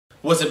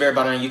What's up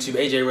everybody on YouTube,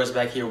 AJ Russ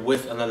back here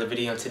with another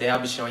video, and today I'll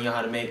be showing you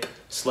how to make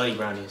Slutty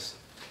Brownies,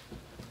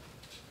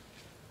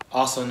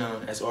 also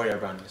known as Oreo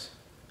Brownies.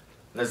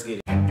 Let's get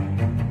it.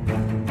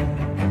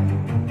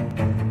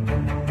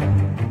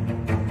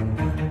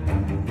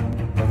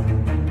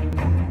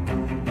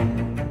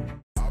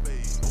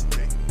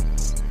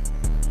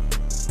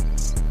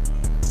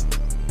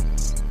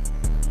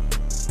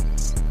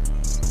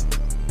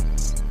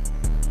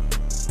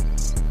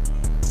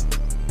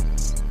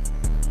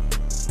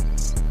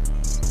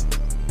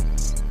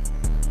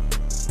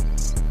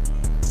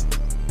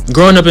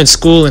 Growing up in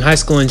school and high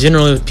school in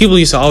general, people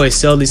used to always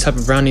sell these type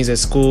of brownies at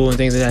school and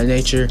things of that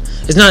nature.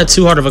 It's not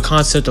too hard of a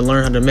concept to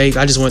learn how to make.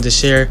 I just wanted to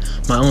share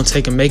my own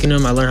take on making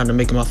them. I learned how to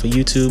make them off of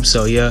YouTube.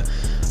 So yeah,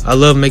 I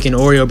love making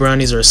Oreo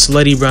brownies or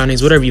Slutty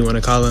Brownies, whatever you want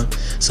to call them.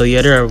 So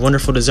yeah, they're a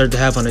wonderful dessert to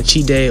have on a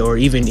cheat day or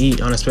even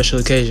eat on a special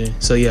occasion.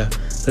 So yeah,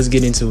 let's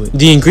get into it.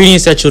 The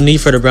ingredients that you'll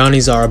need for the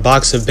brownies are a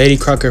box of Betty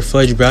Crocker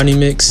fudge brownie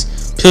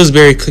mix,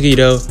 Pillsbury cookie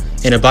dough,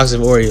 and a box of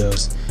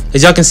Oreos.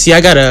 As y'all can see,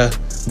 I got a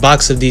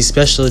box of these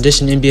special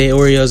edition NBA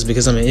Oreos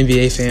because I'm an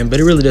NBA fan, but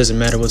it really doesn't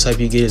matter what type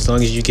you get as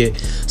long as you get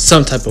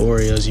some type of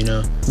Oreos, you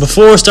know.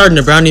 Before starting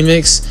the brownie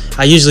mix,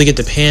 I usually get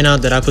the pan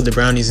out that I put the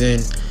brownies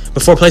in.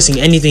 Before placing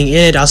anything in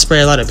it, I'll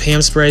spray a lot of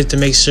Pam spray to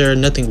make sure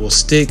nothing will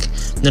stick.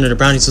 None of the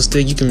brownies will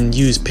stick. You can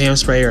use Pam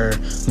spray or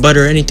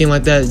butter or anything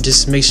like that.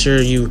 Just make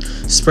sure you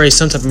spray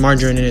some type of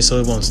margarine in it so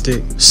it won't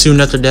stick.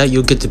 Soon after that,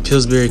 you'll get the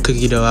Pillsbury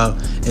cookie dough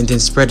out and then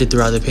spread it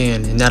throughout the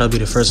pan, and that'll be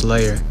the first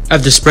layer.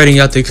 After spreading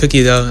out the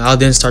cookie dough, I'll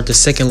then start the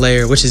second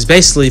layer, which is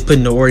basically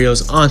putting the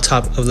Oreos on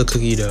top of the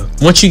cookie dough.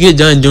 Once you get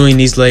done doing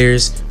these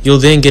layers, you'll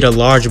then get a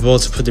large bowl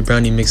to put the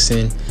brownie mix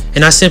in,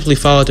 and I simply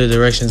follow the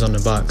directions on the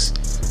box.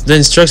 The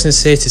instructions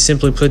say to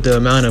simply put the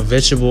amount of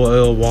vegetable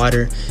oil,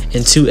 water,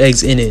 and 2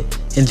 eggs in it,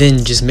 and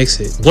then just mix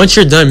it. Once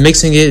you're done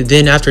mixing it,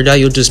 then after that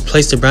you'll just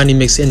place the brownie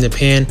mix in the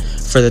pan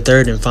for the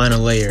third and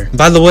final layer.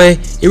 By the way,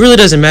 it really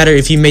doesn't matter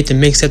if you make the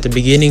mix at the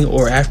beginning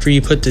or after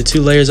you put the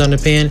 2 layers on the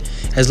pan,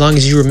 as long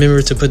as you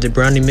remember to put the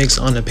brownie mix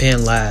on the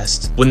pan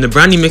last. When the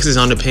brownie mix is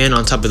on the pan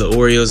on top of the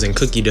Oreos and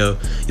cookie dough,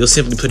 you'll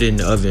simply put it in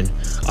the oven.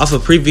 Off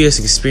of previous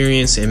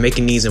experience in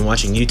making these and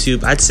watching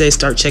YouTube, I'd say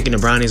start checking the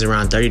brownies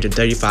around 30 to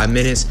 35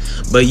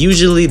 minutes, but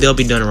usually they'll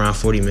be done around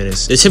 40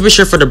 minutes. The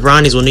temperature for the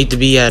brownies will need to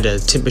be at a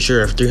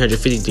temperature of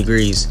 350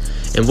 degrees,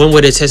 and one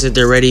way to test if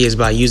they're ready is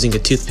by using a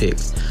toothpick.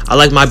 I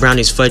like my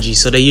brownies fudgy,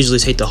 so they usually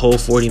take the whole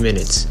 40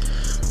 minutes.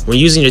 When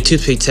using the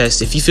toothpick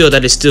test, if you feel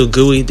that it's still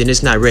gooey, then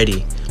it's not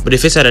ready. But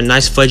if it's at a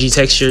nice fudgy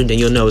texture, then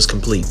you'll know it's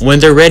complete. When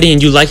they're ready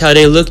and you like how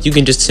they look, you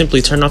can just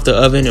simply turn off the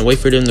oven and wait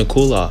for them to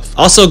cool off.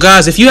 Also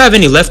guys, if you have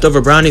any leftover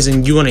brownies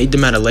and you want to eat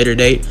them at a later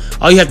date,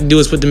 all you have to do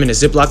is put them in a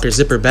Ziploc or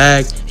zipper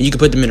bag, and you can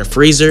put them in a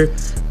freezer.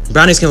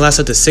 Brownies can last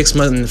up to 6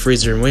 months in the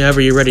freezer, and whenever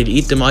you're ready to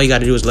eat them, all you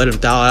gotta do is let them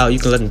thaw out. You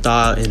can let them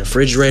thaw out in the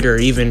refrigerator or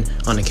even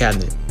on the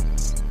cabinet.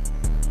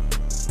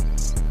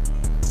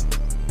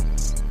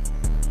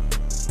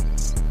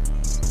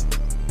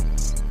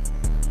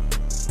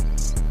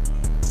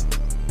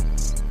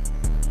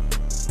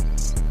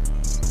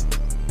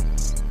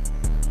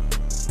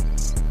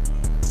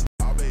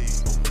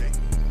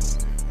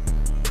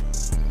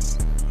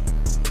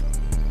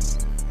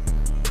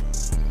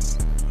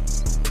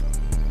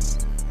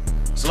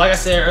 So like I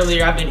said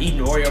earlier, I've been eating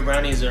Oreo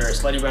brownies or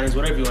Slutty Brownies,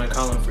 whatever you want to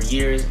call them, for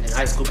years. In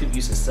high school, people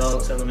used to sell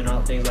them and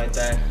all things like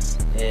that.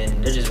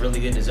 And they're just really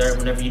good dessert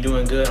whenever you're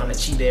doing good on a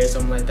cheat day or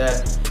something like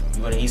that.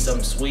 You want to eat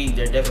something sweet,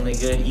 they're definitely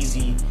good,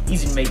 easy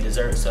to make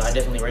dessert. So I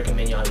definitely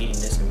recommend y'all eating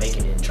this and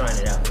making it and trying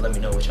it out. And let me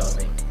know what y'all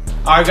think.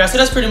 Alright guys, so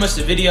that's pretty much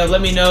the video. Let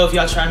me know if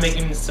y'all try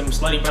making some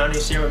Slutty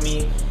Brownies. Share with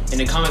me in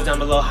the comments down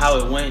below how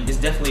it went. It's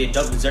definitely a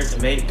dope dessert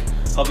to make.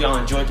 Hope y'all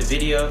enjoyed the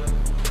video.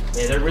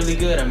 Yeah, they're really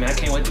good. I mean, I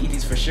can't wait to eat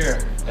these for sure.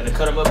 Gotta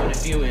cut them up in a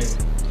few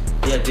and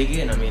yeah, dig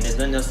in. I mean, there's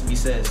nothing else to be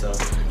said. So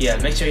yeah,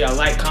 make sure y'all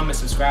like, comment,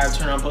 subscribe,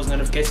 turn on post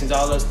notifications,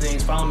 all those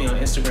things. Follow me on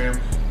Instagram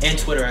and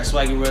Twitter at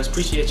Swaggy Russ.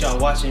 Appreciate y'all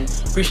watching.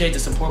 Appreciate the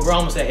support. We're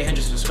almost at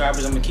 800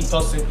 subscribers. I'm gonna keep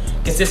posting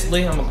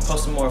consistently. I'm gonna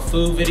post some more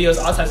food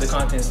videos, all types of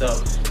content. So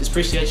just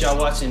appreciate y'all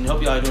watching.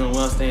 Hope y'all are doing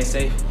well, staying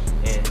safe,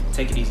 and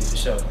take it easy for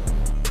sure.